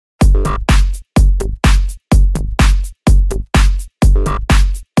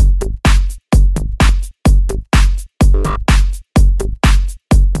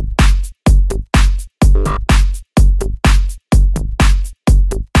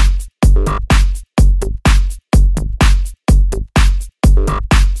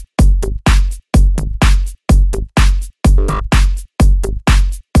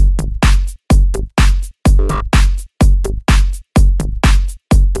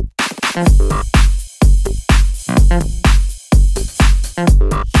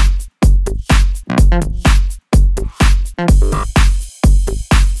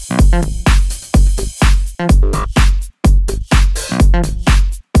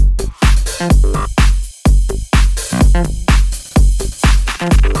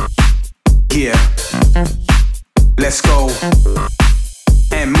let's go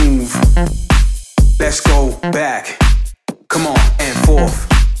and move. Let's go back. Come on and forth.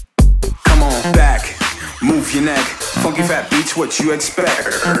 Come on back. Move your neck. Funky fat beats, what you expect?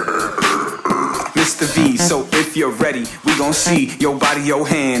 Mr. V, so if you're ready, we gon' see your body, your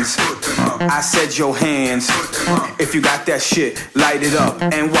hands. I said your hands. If you got that shit, light it up.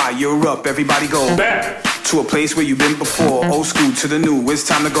 And while you're up, everybody go back to a place where you've been before. Old school to the new, it's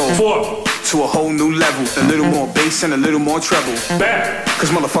time to go to a whole new level. A little more bass and a little more treble. Back. Cause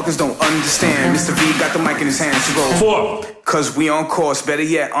motherfuckers don't understand. Mr. V got the mic in his hands to go. Cause we on course, better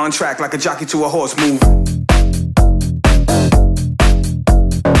yet, on track like a jockey to a horse. Move.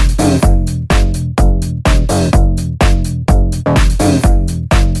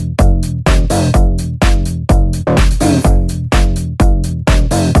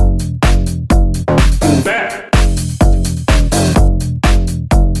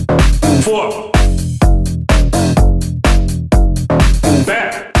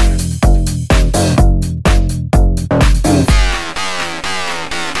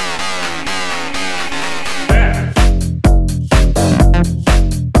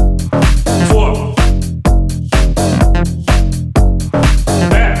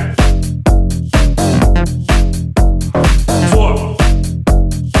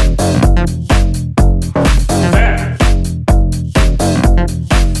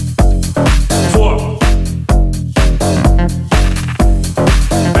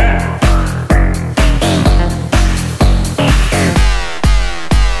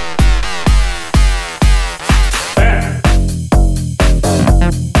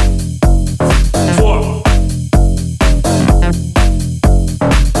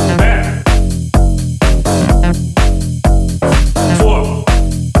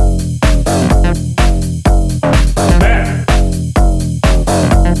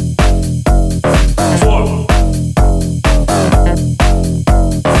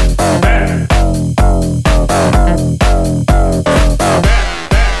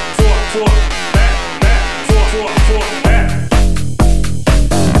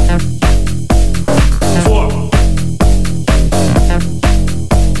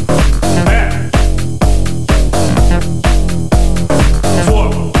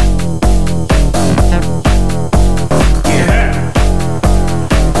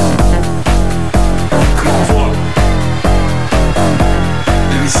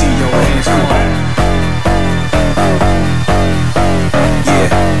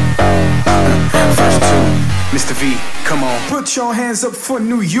 Mr. V, come on. Put your hands up for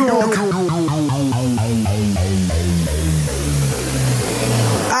New York.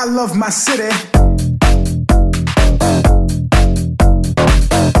 I love my city.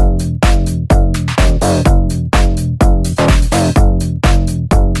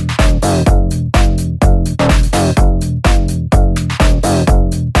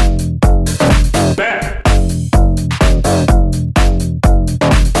 Back.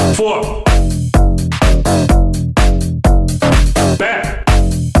 Forth.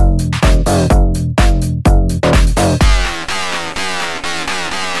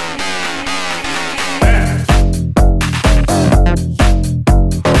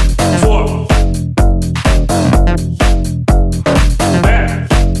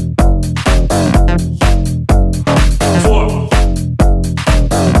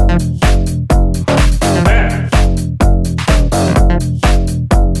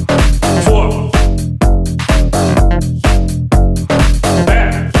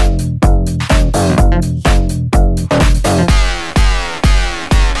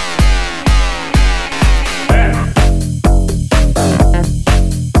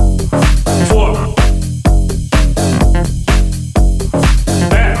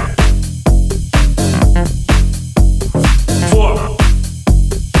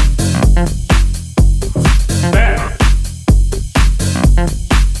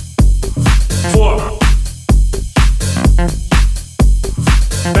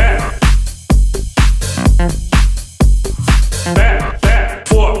 Back, back,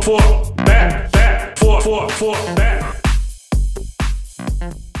 forth, back, back, forth, back.